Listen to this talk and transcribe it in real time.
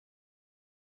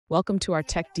Welcome to our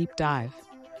Tech Deep Dive.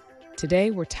 Today,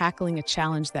 we're tackling a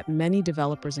challenge that many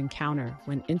developers encounter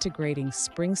when integrating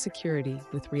Spring Security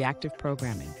with reactive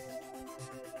programming.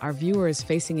 Our viewer is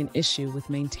facing an issue with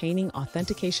maintaining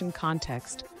authentication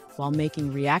context while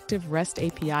making reactive REST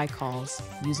API calls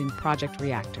using Project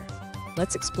Reactor.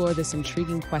 Let's explore this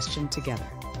intriguing question together.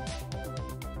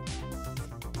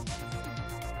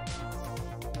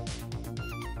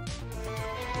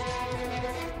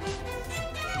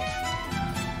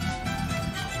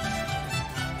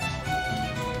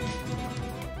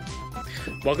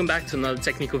 Welcome back to another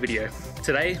technical video.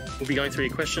 Today, we'll be going through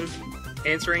your question,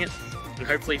 answering it, and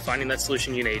hopefully finding that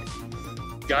solution you need.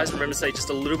 Guys, remember to stay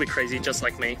just a little bit crazy, just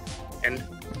like me, and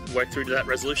work through to that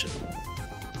resolution.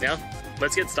 Now,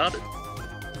 let's get started.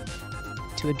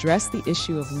 To address the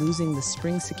issue of losing the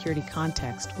Spring Security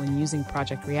context when using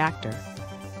Project Reactor,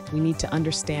 we need to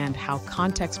understand how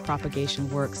context propagation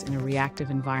works in a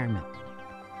reactive environment.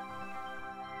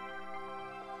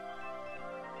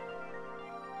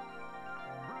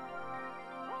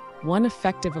 One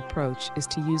effective approach is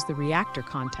to use the Reactor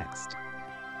context.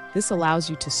 This allows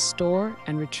you to store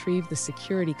and retrieve the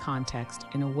security context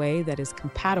in a way that is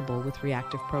compatible with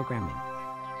reactive programming.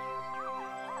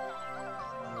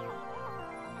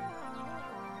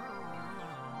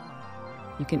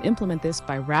 You can implement this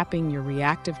by wrapping your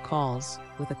reactive calls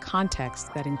with a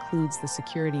context that includes the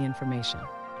security information.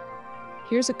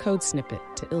 Here's a code snippet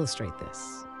to illustrate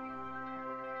this.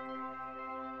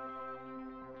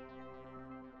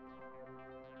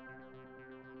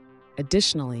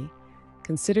 Additionally,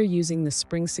 consider using the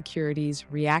Spring Security's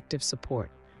reactive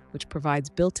support, which provides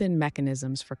built-in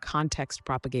mechanisms for context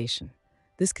propagation.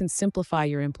 This can simplify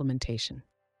your implementation.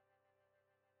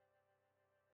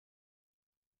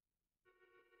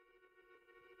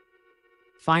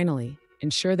 Finally,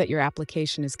 ensure that your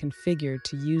application is configured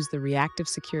to use the reactive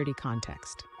security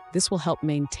context. This will help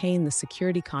maintain the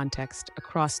security context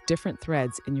across different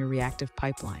threads in your reactive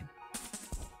pipeline.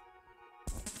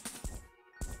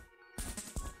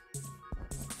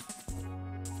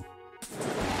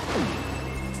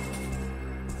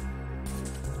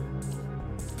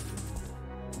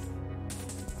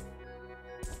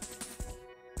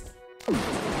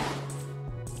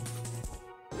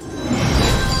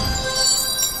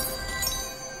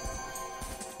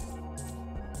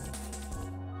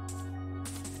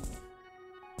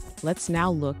 Let's now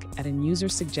look at a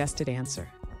user-suggested answer.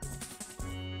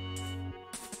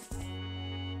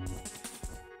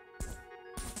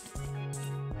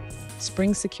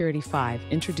 Spring Security 5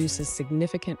 introduces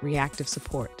significant reactive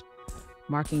support,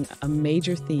 marking a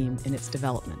major theme in its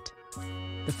development.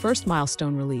 The first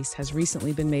milestone release has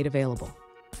recently been made available.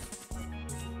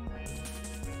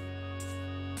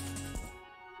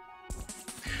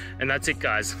 And that's it,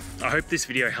 guys. I hope this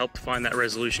video helped find that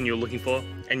resolution you're looking for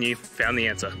and you found the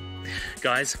answer.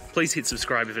 Guys, please hit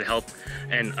subscribe if it helped,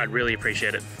 and I'd really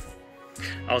appreciate it.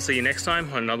 I'll see you next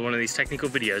time on another one of these technical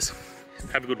videos.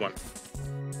 Have a good one.